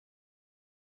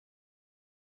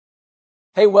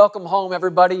Hey, welcome home,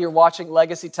 everybody. You're watching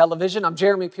Legacy Television. I'm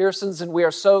Jeremy Pearsons, and we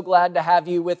are so glad to have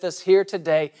you with us here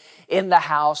today in the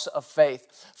House of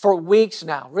Faith. For weeks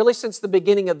now, really since the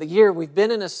beginning of the year, we've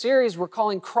been in a series we're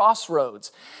calling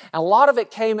Crossroads. And a lot of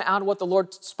it came out of what the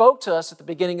Lord spoke to us at the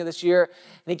beginning of this year.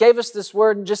 And He gave us this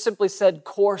word and just simply said,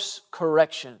 course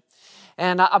correction.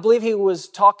 And I believe He was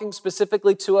talking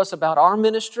specifically to us about our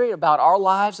ministry, about our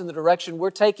lives and the direction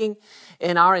we're taking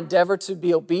in our endeavor to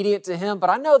be obedient to Him. But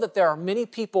I know that there are many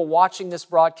people watching this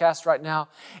broadcast right now,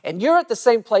 and you're at the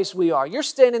same place we are. You're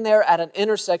standing there at an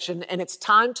intersection, and it's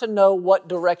time to know what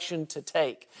direction to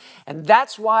take. And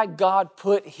that's why God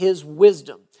put His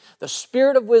wisdom. The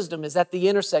spirit of wisdom is at the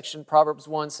intersection, Proverbs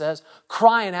 1 says,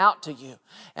 crying out to you.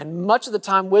 And much of the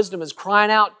time, wisdom is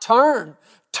crying out, turn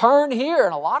here.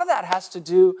 And a lot of that has to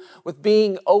do with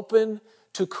being open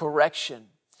to correction.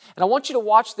 And I want you to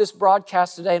watch this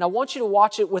broadcast today, and I want you to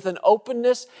watch it with an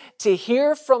openness to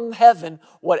hear from heaven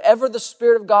whatever the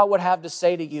Spirit of God would have to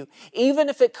say to you, even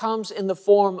if it comes in the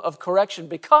form of correction,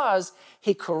 because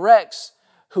He corrects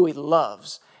who He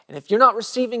loves. And if you're not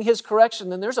receiving His correction,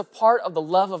 then there's a part of the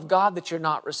love of God that you're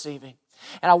not receiving.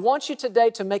 And I want you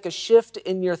today to make a shift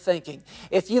in your thinking.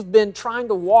 If you've been trying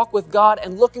to walk with God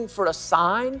and looking for a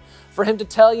sign, for Him to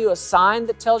tell you a sign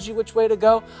that tells you which way to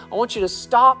go, I want you to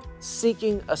stop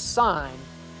seeking a sign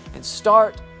and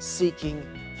start seeking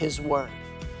His Word.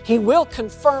 He will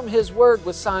confirm His Word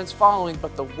with signs following,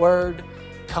 but the Word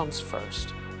comes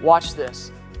first. Watch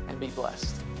this and be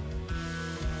blessed.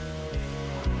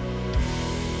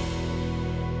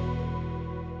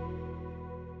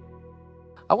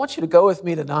 I want you to go with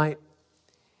me tonight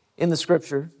in the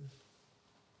Scripture,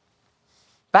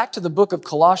 back to the book of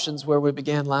Colossians where we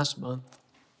began last month.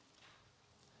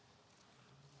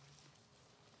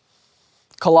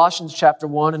 Colossians chapter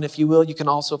 1, and if you will, you can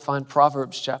also find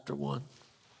Proverbs chapter 1.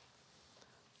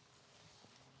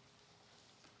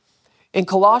 In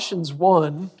Colossians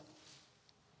 1,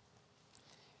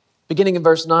 beginning in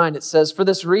verse 9, it says, "For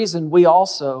this reason we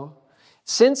also,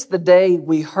 since the day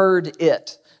we heard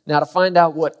it." Now, to find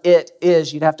out what it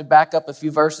is, you'd have to back up a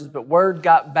few verses, but word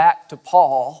got back to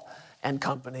Paul and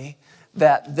company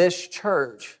that this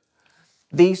church,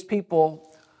 these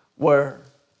people were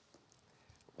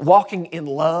walking in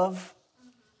love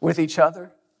with each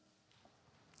other.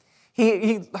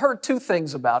 He heard two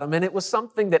things about them, and it was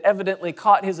something that evidently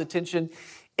caught his attention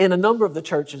in a number of the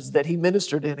churches that he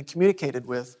ministered in and communicated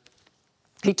with.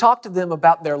 He talked to them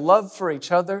about their love for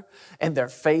each other and their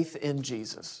faith in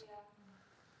Jesus.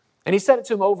 And he said it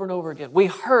to them over and over again. We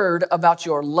heard about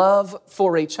your love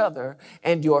for each other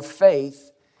and your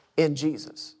faith in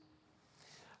Jesus.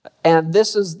 And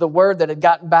this is the word that had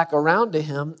gotten back around to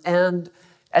him. And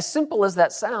as simple as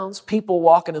that sounds, people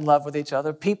walking in love with each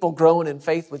other, people growing in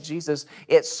faith with Jesus,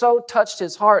 it so touched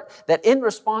his heart that in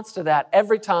response to that,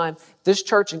 every time, this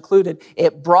church included,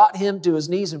 it brought him to his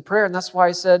knees in prayer. And that's why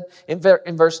he said in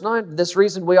verse 9, "For this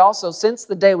reason we also, since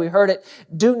the day we heard it,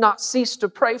 do not cease to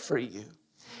pray for you,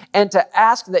 and to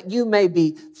ask that you may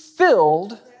be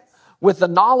filled with the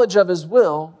knowledge of His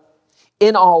will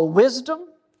in all wisdom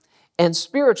and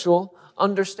spiritual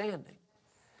understanding."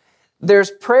 There's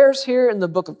prayers here in the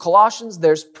book of Colossians.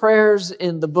 There's prayers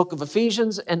in the book of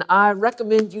Ephesians. And I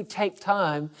recommend you take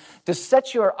time to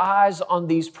set your eyes on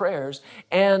these prayers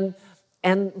and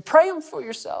pray them for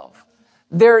yourself.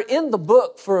 They're in the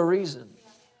book for a reason.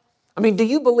 I mean, do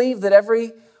you believe that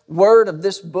every word of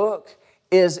this book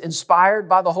is inspired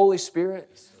by the Holy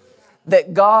Spirit?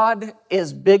 That God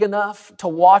is big enough to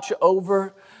watch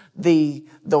over the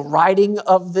writing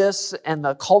of this and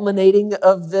the culminating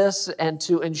of this, and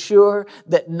to ensure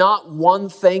that not one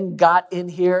thing got in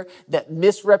here that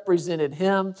misrepresented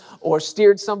Him or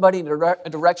steered somebody in a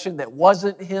direction that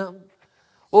wasn't Him?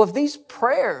 Well, if these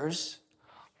prayers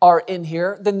are in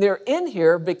here, then they're in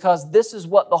here because this is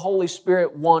what the Holy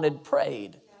Spirit wanted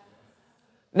prayed.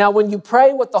 Now, when you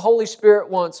pray what the Holy Spirit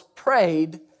wants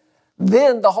prayed,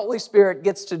 then the Holy Spirit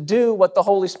gets to do what the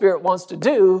Holy Spirit wants to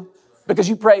do because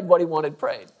you prayed what He wanted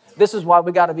prayed. This is why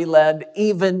we got to be led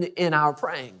even in our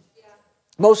praying,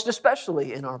 most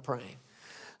especially in our praying.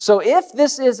 So if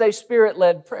this is a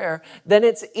Spirit-led prayer, then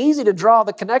it's easy to draw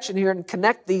the connection here and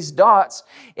connect these dots.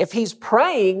 If He's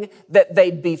praying that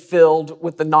they'd be filled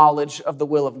with the knowledge of the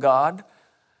will of God,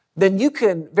 then you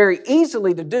can very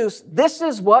easily deduce this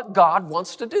is what God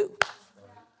wants to do.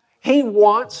 He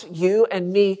wants you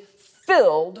and me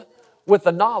filled with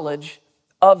the knowledge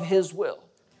of His will.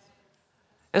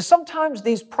 And sometimes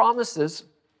these promises,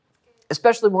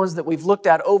 especially ones that we've looked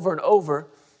at over and over,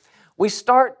 we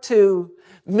start to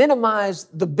minimize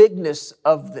the bigness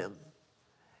of them.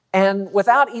 And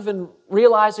without even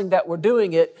realizing that we're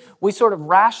doing it, we sort of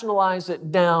rationalize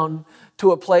it down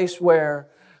to a place where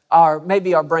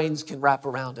maybe our brains can wrap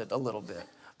around it a little bit.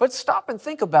 But stop and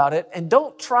think about it, and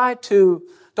don't try to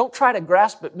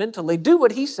grasp it mentally. Do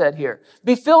what he said here.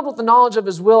 Be filled with the knowledge of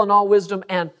his will and all wisdom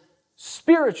and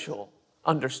spiritual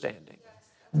understanding.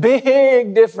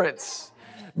 Big difference.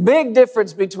 Big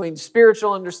difference between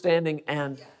spiritual understanding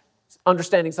and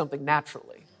understanding something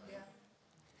naturally.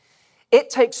 It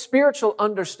takes spiritual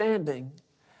understanding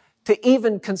to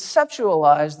even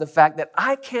conceptualize the fact that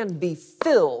I can be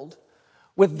filled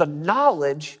with the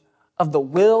knowledge of the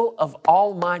will of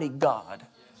Almighty God.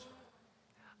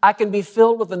 I can be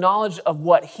filled with the knowledge of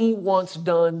what He wants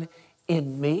done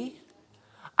in me.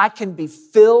 I can be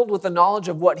filled with the knowledge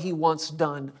of what He wants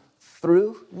done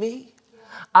through me.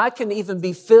 I can even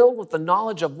be filled with the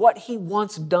knowledge of what He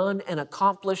wants done and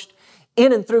accomplished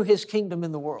in and through His kingdom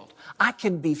in the world. I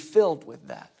can be filled with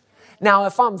that. Now,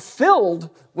 if I'm filled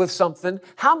with something,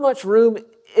 how much room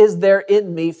is there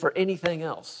in me for anything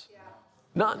else?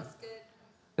 None.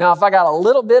 Now, if I got a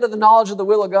little bit of the knowledge of the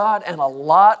will of God and a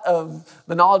lot of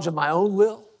the knowledge of my own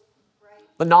will,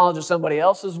 the knowledge of somebody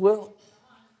else's will,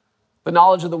 the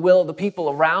knowledge of the will of the people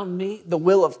around me, the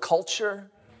will of culture,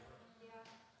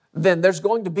 then there's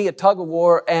going to be a tug of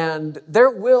war and there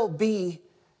will be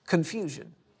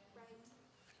confusion.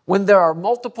 When there are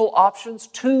multiple options,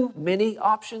 too many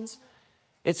options,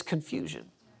 it's confusion.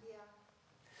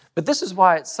 But this is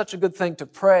why it's such a good thing to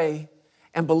pray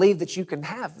and believe that you can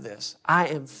have this. I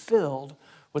am filled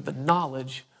with the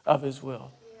knowledge of His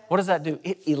will. What does that do?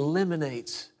 It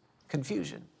eliminates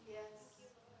confusion.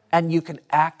 And you can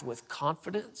act with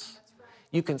confidence.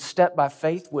 You can step by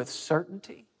faith with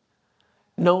certainty,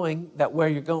 knowing that where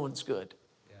you're going is good.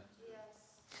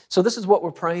 So this is what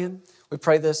we're praying. We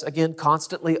pray this, again,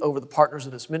 constantly over the partners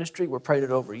of this ministry. We're praying it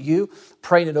over you,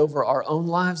 praying it over our own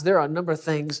lives. There are a number of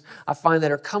things I find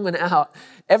that are coming out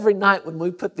every night when we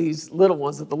put these little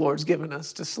ones that the Lord's given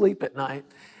us to sleep at night.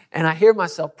 And I hear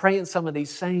myself praying some of these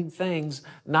same things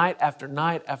night after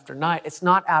night after night. It's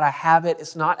not out of habit.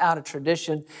 It's not out of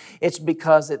tradition. It's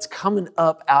because it's coming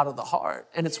up out of the heart.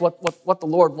 And it's what the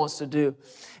Lord wants to do.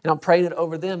 And I'm praying it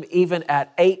over them even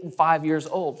at 8 and 5 years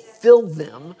old. Fill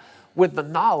them with the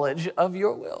knowledge of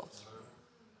your will.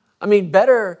 I mean,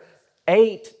 better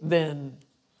 8 than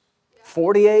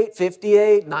 48,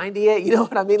 58, 98. You know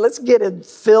what I mean? Let's get it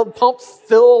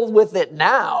filled with it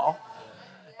now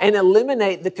and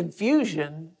eliminate the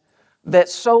confusion that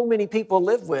so many people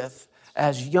live with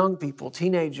as young people,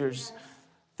 teenagers,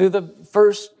 through the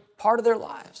first part of their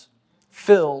lives,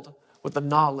 filled with the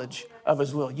knowledge of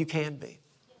His will. You can be.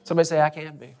 Somebody say, I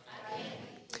can be.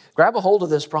 Grab a hold of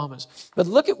this promise. But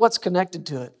look at what's connected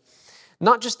to it.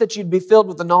 Not just that you'd be filled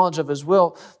with the knowledge of His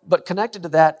will, but connected to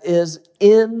that is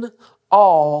in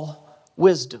all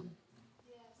wisdom.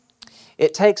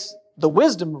 It takes the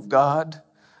wisdom of God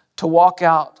to walk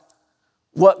out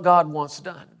what God wants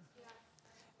done.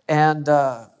 And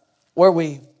where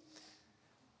we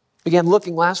began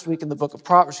looking last month in the book of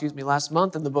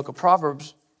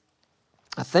Proverbs,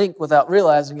 I think without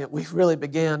realizing it, we really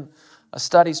began a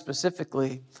study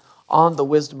specifically on the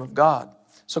wisdom of God.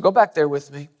 So go back there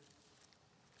with me.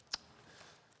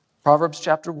 Proverbs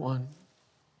chapter 1.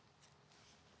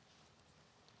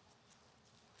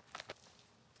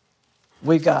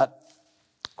 We got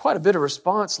quite a bit of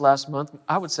response last month,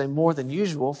 I would say more than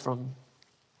usual, from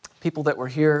people that were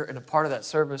here and a part of that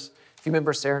service. If you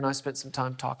remember, Sarah and I spent some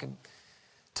time talking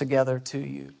together to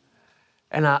you.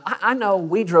 And I know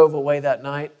we drove away that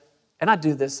night, and I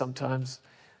do this sometimes,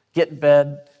 get in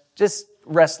bed, just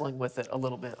wrestling with it a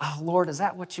little bit. Oh, Lord, is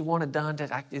that what you wanted done?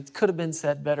 It could have been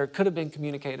said better, could have been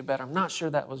communicated better. I'm not sure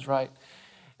that was right.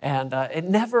 And it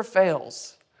never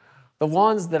fails. The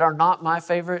ones that are not my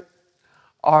favorite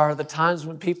are the times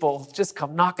when people just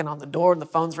come knocking on the door and the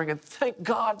phone's ringing. Thank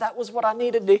God, that was what I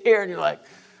needed to hear. And you're like,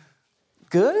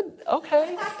 good?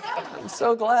 Okay. I'm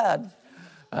so glad.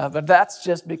 But that's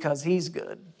just because He's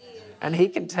good. And He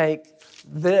can take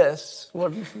this,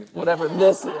 whatever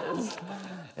this is,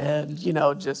 and,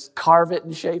 just carve it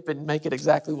and shape it and make it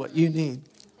exactly what you need.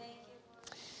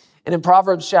 And in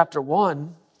Proverbs chapter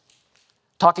 1,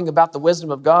 talking about the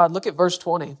wisdom of God, look at verse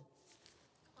 20.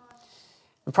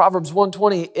 In Proverbs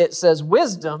 1:20, it says,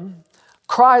 wisdom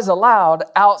cries aloud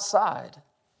outside.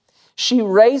 She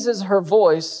raises her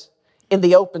voice in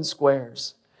the open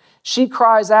squares. She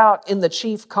cries out in the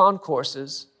chief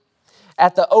concourses.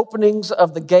 At the openings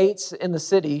of the gates in the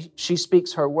city, she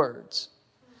speaks her words.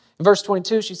 In verse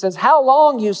 22, she says, how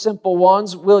long, you simple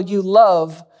ones, will you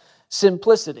love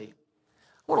simplicity?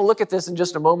 want to look at this in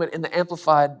just a moment in the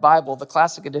Amplified Bible, the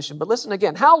Classic Edition. But listen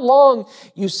again. How long,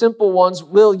 you simple ones,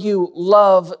 will you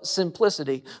love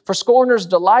simplicity? For scorners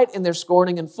delight in their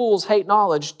scorning, and fools hate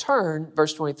knowledge. Turn,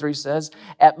 verse 23 says,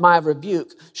 at my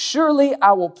rebuke. Surely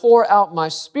I will pour out my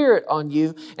spirit on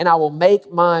you, and I will make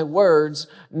my words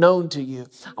known to you.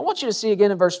 I want you to see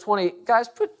again in verse 20. Guys,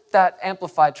 put that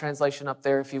Amplified translation up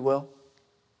there, if you will.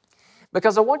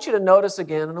 Because I want you to notice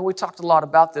again, I know we talked a lot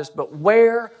about this, but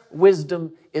where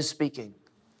wisdom is speaking.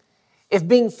 If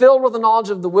being filled with the knowledge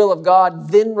of the will of God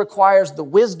then requires the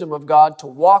wisdom of God to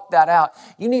walk that out,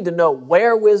 you need to know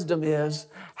where wisdom is,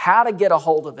 how to get a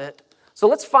hold of it. So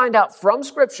let's find out from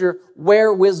Scripture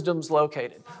where wisdom's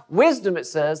located. Wisdom, it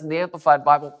says in the Amplified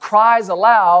Bible, cries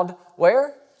aloud,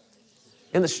 where?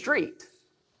 In the street.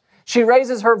 She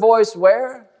raises her voice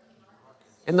where?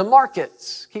 In the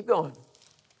markets. Keep going.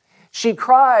 She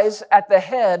cries at the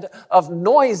head of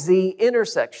noisy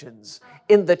intersections,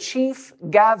 in the chief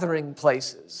gathering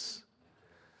places.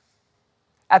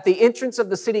 At the entrance of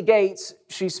the city gates,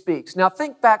 she speaks. Now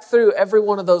think back through every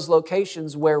one of those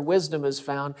locations where wisdom is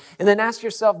found, and then ask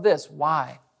yourself this,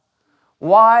 why?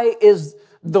 Why is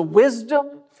the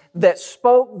wisdom that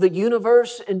spoke the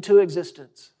universe into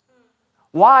existence?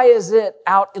 Why is it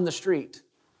out in the street?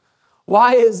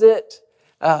 Why is it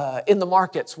in the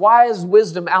markets? Why is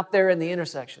wisdom out there in the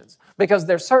intersections? Because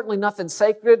there's certainly nothing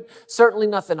sacred, certainly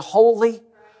nothing holy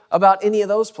about any of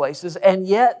those places. And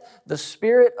yet the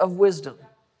Spirit of wisdom,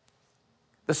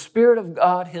 the Spirit of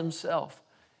God Himself,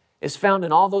 is found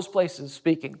in all those places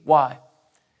speaking. Why?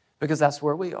 Because that's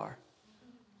where we are.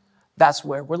 That's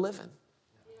where we're living.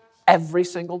 Every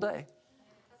single day.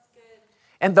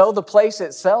 And though the place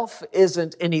itself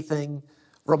isn't anything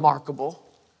remarkable,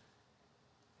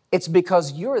 it's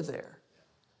because you're there.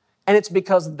 And it's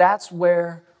because that's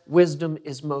where wisdom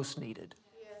is most needed.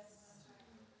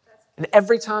 And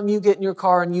every time you get in your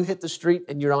car and you hit the street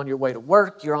and you're on your way to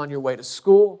work, you're on your way to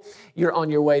school, you're on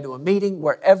your way to a meeting,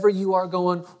 wherever you are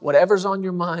going, whatever's on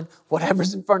your mind,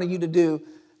 whatever's in front of you to do,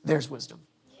 there's wisdom.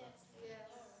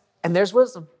 And there's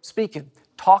wisdom speaking,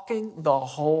 talking the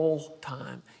whole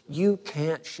time. You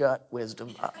can't shut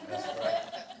wisdom up.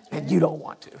 And you don't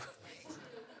want to.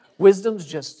 Wisdom's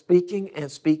just speaking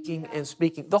and speaking and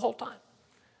speaking the whole time.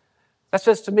 That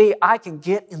says to me, I can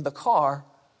get in the car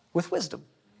with wisdom.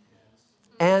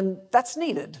 And that's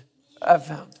needed, I've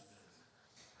found.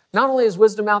 Not only is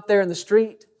wisdom out there in the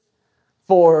street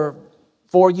for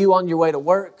you on your way to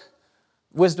work,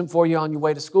 wisdom for you on your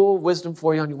way to school, wisdom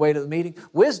for you on your way to the meeting,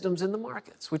 wisdom's in the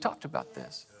markets. We talked about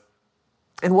this.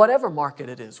 In whatever market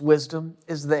it is, wisdom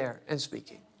is there and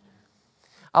speaking.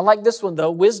 I like this one,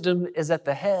 though. Wisdom is at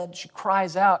the head. She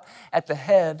cries out at the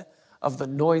head of the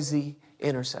noisy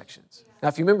intersections. Now,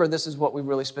 if you remember, this is what we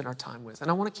really spend our time with.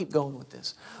 And I want to keep going with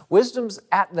this. Wisdom's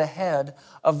at the head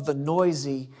of the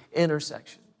noisy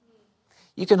intersection.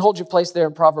 You can hold your place there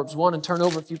in Proverbs 1 and turn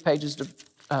over a few pages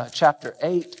to chapter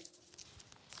 8.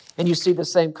 And you see the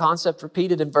same concept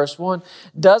repeated in verse 1.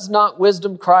 Does not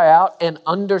wisdom cry out, and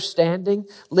understanding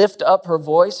lift up her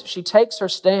voice? She takes her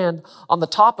stand on the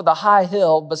top of the high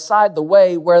hill beside the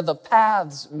way where the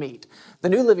paths meet. The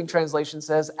New Living Translation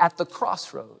says, at the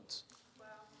crossroads. Wow.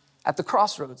 At the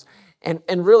crossroads. And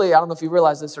really, I don't know if you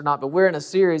realize this or not, but we're in a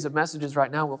series of messages right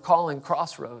now we're calling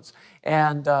Crossroads.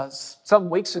 And some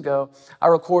weeks ago, I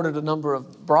recorded a number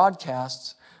of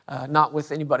broadcasts, not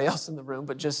with anybody else in the room,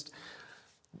 but just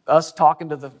us talking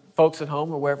to the folks at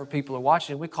home or wherever people are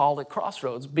watching. We called it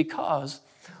Crossroads because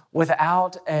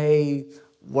without a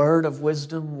word of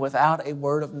wisdom, without a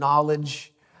word of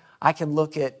knowledge, I can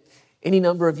look at any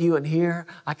number of you in here.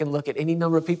 I can look at any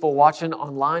number of people watching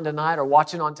online tonight or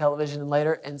watching on television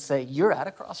later and say, you're at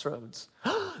a crossroads.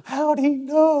 How do you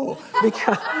know?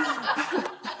 Because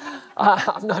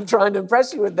I'm not trying to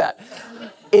impress you with that.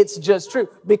 It's just true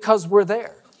because we're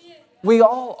there. We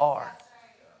all are.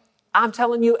 I'm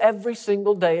telling you, every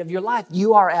single day of your life,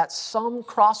 you are at some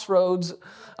crossroads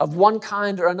of one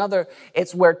kind or another.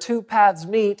 It's where two paths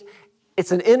meet.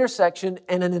 It's an intersection,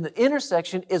 and in an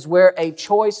intersection is where a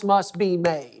choice must be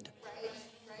made.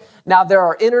 Now, there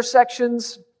are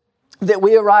intersections that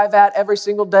we arrive at every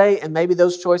single day, and maybe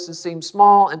those choices seem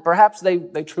small, and perhaps they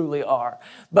truly are.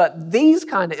 But these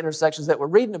kind of intersections that we're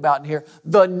reading about in here,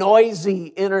 the noisy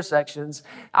intersections,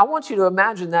 I want you to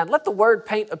imagine that. Let the word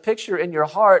paint a picture in your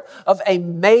heart of a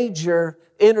major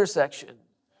intersection.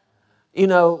 You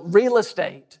know, real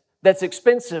estate that's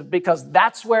expensive because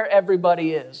that's where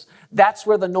everybody is. That's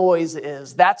where the noise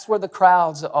is. That's where the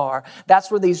crowds are. That's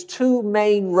where these two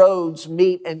main roads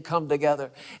meet and come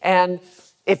together. And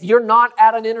if you're not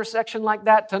at an intersection like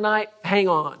that tonight, hang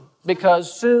on,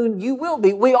 because soon you will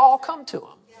be. We all come to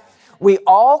them. We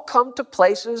all come to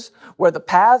places where the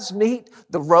paths meet,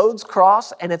 the roads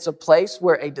cross, and it's a place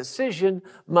where a decision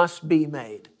must be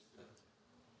made.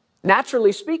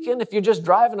 Naturally speaking, if you're just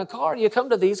driving a car, you come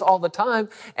to these all the time,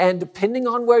 and depending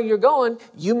on where you're going,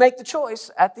 you make the choice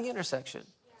at the intersection.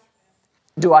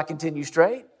 Do I continue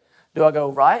straight? Do I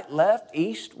go right, left,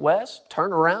 east, west,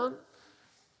 turn around?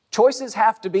 Choices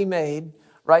have to be made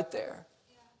right there.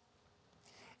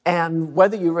 And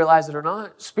whether you realize it or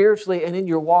not, spiritually and in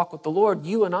your walk with the Lord,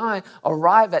 you and I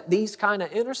arrive at these kind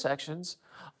of intersections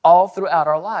all throughout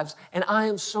our lives. And I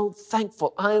am so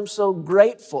thankful, I am so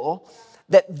grateful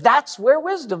that that's where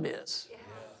wisdom is.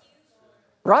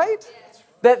 Right?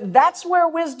 That's where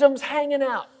wisdom's hanging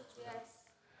out.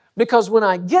 Because when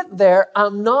I get there,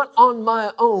 I'm not on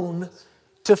my own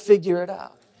to figure it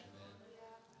out.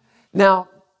 Now,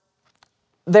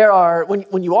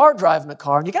 when you are driving a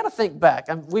car, and you got to think back,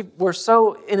 we're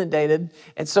so inundated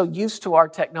and so used to our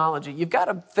technology, you've got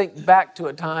to think back to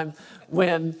a time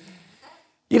when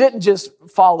you didn't just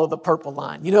follow the purple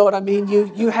line. You know what I mean?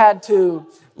 You had to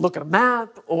look at a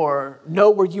map or know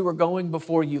where you were going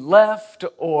before you left,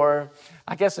 or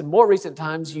I guess in more recent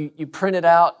times, you printed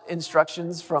out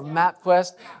instructions from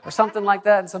MapQuest or something like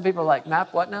that. And some people are like,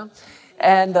 map what now?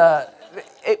 And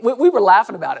we were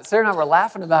laughing about it. Sarah and I were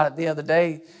laughing about it the other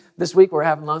day. This week we're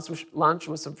having lunch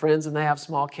with some friends, and they have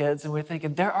small kids. And we're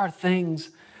thinking there are things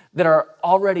that are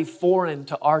already foreign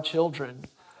to our children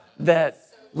that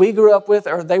we grew up with,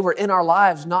 or they were in our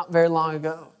lives not very long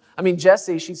ago. I mean,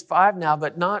 Jessie, she's 5 now,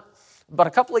 but a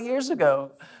couple of years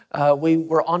ago, we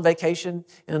were on vacation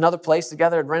in another place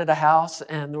together and rented a house,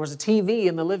 and there was a TV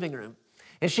in the living room.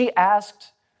 And she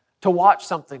asked to watch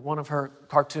something, one of her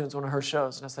cartoons, one of her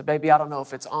shows. And I said, baby, I don't know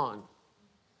if it's on.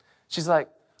 She's like,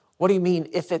 what do you mean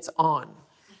if it's on?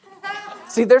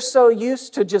 See, they're so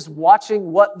used to just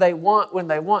watching what they want when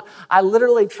they want. I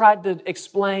literally tried to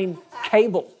explain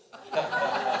cable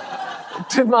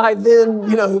to my then,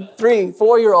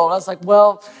 3-4-year-old. I was like,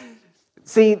 well,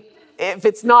 see, if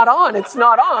it's not on, it's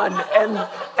not on. And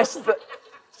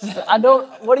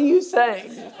what are you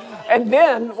saying? And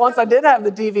then, once I did have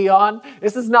the TV on,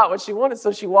 this is not what she wanted,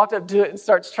 so she walked up to it and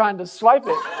starts trying to swipe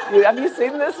it. Have you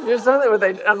seen this? There's something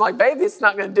where I'm like, baby, it's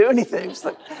not going to do anything. She's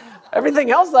like,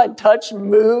 everything else I touch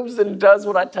moves and does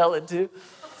what I tell it to.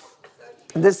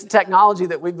 This technology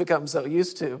that we've become so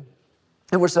used to,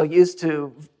 and we're so used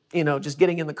to, just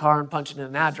getting in the car and punching in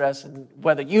an address, and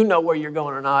whether you know where you're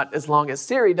going or not, as long as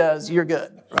Siri does, you're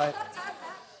good, right?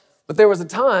 But there was a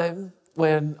time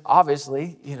when,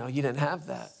 obviously, you didn't have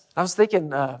that. I was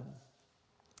thinking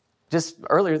just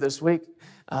earlier this week,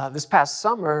 this past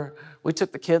summer, we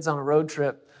took the kids on a road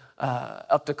trip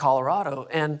up to Colorado,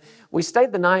 and we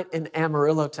stayed the night in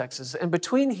Amarillo, Texas. And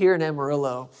between here and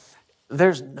Amarillo,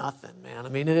 there's nothing, man. I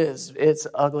mean, it's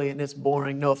ugly and it's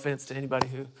boring. No offense to anybody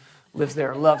who lives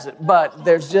there or loves it, but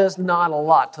there's just not a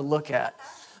lot to look at.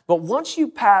 But once you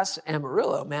pass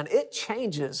Amarillo, man, it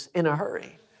changes in a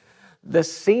hurry. The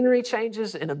scenery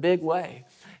changes in a big way.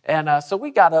 And so we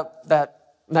got up that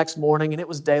next morning, and it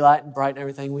was daylight and bright and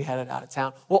everything. We headed out of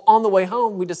town. Well, on the way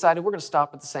home, we decided we're going to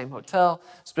stop at the same hotel,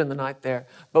 spend the night there.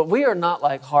 But we are not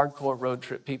like hardcore road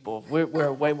trip people.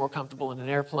 We're way more comfortable in an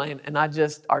airplane. And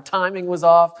our timing was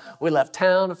off. We left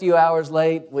town a few hours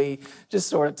late. We just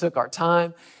sort of took our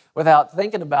time without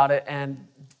thinking about it. And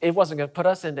it wasn't going to put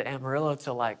us into Amarillo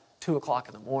till like 2 o'clock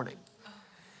in the morning.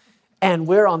 And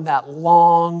we're on that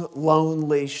long,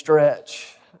 lonely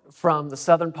stretch from the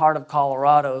southern part of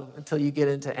Colorado until you get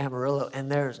into Amarillo,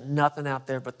 and there's nothing out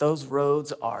there, but those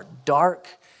roads are dark,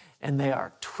 and they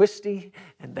are twisty,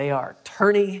 and they are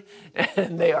turny,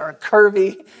 and they are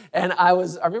curvy. And I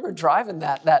remember driving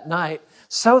that night,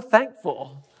 so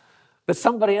thankful that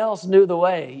somebody else knew the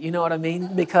way, you know what I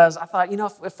mean? Because I thought,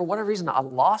 if for whatever reason I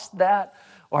lost that,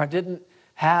 or I didn't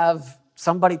have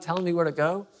somebody telling me where to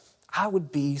go, I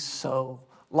would be so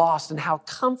lost. And how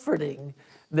comforting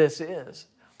this is.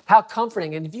 How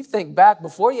comforting. And if you think back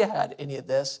before you had any of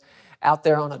this, out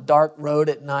there on a dark road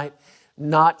at night,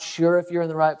 not sure if you're in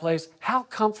the right place, how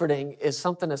comforting is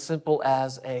something as simple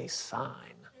as a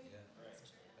sign?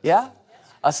 Yeah?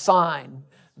 A sign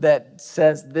that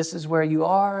says this is where you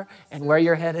are and where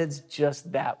you're headed's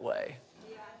just that way.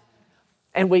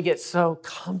 And we get so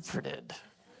comforted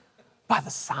by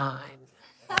the sign.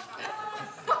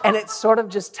 And it sort of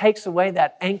just takes away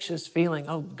that anxious feeling.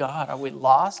 Oh God, are we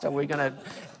lost? Are we going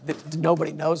to,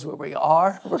 nobody knows where we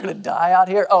are? We're going to die out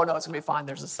here? Oh no, it's going to be fine.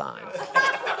 There's a sign.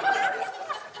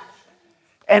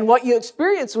 And what you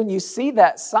experience when you see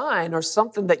that sign or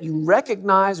something that you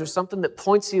recognize or something that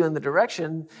points you in the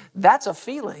direction, that's a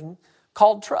feeling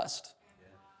called trust.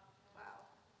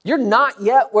 You're not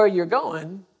yet where you're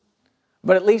going,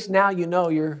 but at least now you know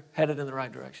you're headed in the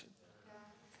right direction.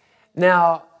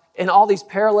 Now, in all these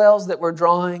parallels that we're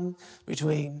drawing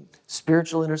between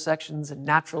spiritual intersections and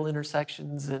natural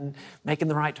intersections and making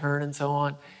the right turn and so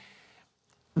on,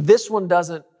 this one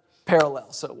doesn't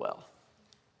parallel so well.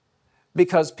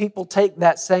 Because people take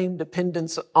that same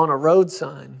dependence on a road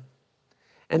sign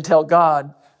and tell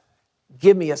God,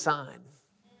 give me a sign.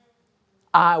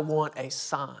 I want a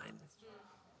sign.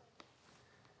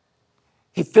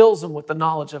 He fills them with the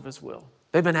knowledge of His will.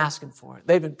 They've been asking for it.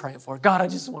 They've been praying for it. God, I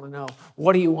just want to know,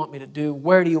 what do you want me to do?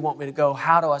 Where do you want me to go?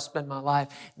 How do I spend my life?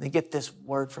 And they get this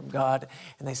word from God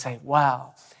and they say,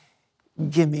 wow,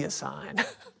 give me a sign.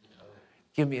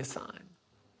 Give me a sign.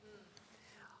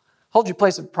 Hold your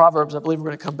place in Proverbs. I believe we're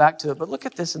going to come back to it. But look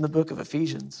at this in the book of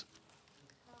Ephesians.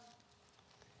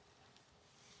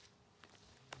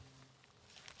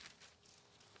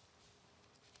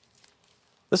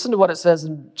 Listen to what it says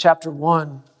in chapter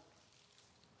 1.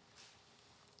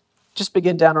 Just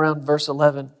begin down around verse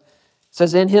 11. It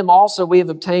says, in Him also we have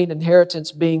obtained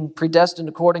inheritance, being predestined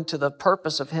according to the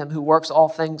purpose of Him who works all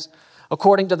things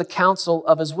according to the counsel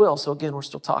of His will. So again, we're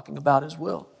still talking about His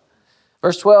will.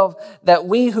 Verse 12, that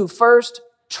we who first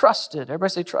trusted,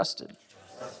 everybody say trusted.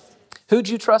 Who'd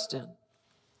you trust in?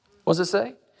 What does it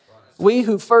say? We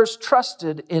who first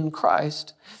trusted in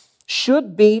Christ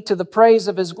should be to the praise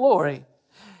of His glory,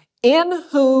 in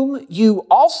whom you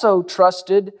also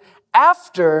trusted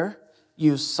after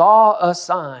you saw a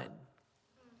sign.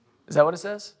 Is that what it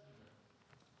says?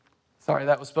 Sorry,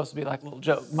 that was supposed to be like a little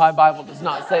joke. My Bible does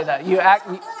not say that.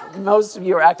 Most of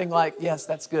you are acting like, yes,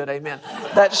 that's good, amen.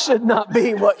 That should not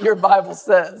be what your Bible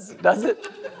says, does it?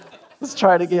 Let's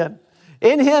try it again.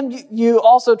 In Him you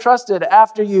also trusted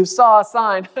after you saw a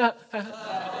sign.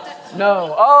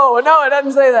 No. Oh, no, it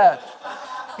doesn't say that.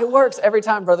 It works every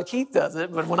time Brother Keith does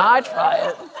it, but when I try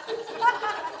it.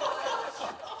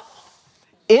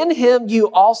 In Him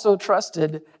you also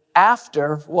trusted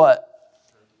after what?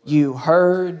 You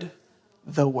heard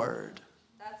the word.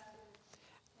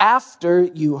 After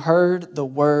you heard the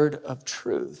word of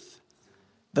truth,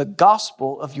 the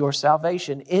gospel of your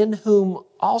salvation, in whom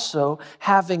also,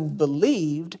 having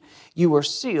believed, you were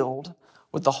sealed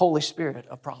with the Holy Spirit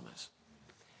of promise.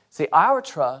 See, our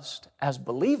trust as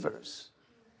believers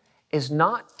is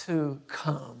not to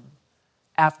come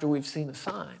after we've seen a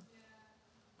sign,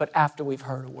 but after we've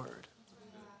heard a word.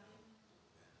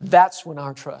 That's when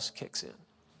our trust kicks in.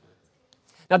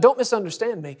 Now, don't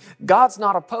misunderstand me. God's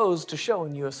not opposed to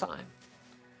showing you a sign.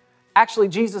 Actually,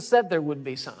 Jesus said there would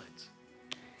be signs.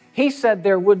 He said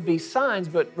there would be signs,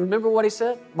 but remember what He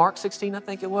said? Mark 16, I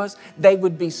think it was. They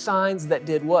would be signs that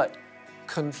did what?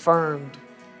 Confirmed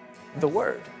the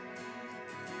word.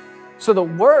 So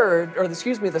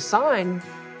the sign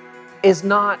is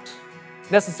not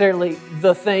necessarily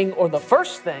the thing, or the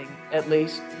first thing, at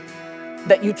least,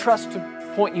 that you trust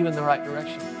to point you in the right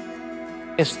direction.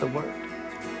 It's the word.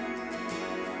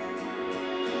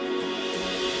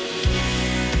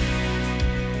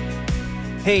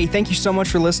 Hey, thank you so much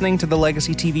for listening to the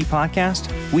Legacy TV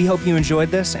podcast. We hope you enjoyed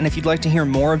this, and if you'd like to hear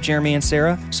more of Jeremy and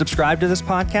Sarah, subscribe to this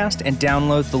podcast and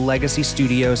download the Legacy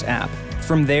Studios app.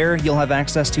 From there, you'll have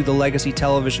access to the Legacy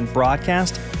Television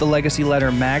broadcast, the Legacy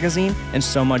Letter magazine, and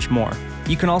so much more.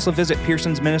 You can also visit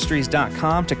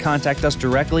pearsonsministries.com to contact us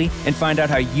directly and find out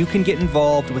how you can get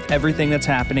involved with everything that's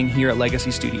happening here at Legacy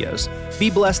Studios.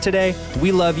 Be blessed today.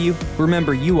 We love you.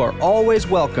 Remember, you are always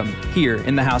welcome here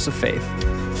in the House of Faith.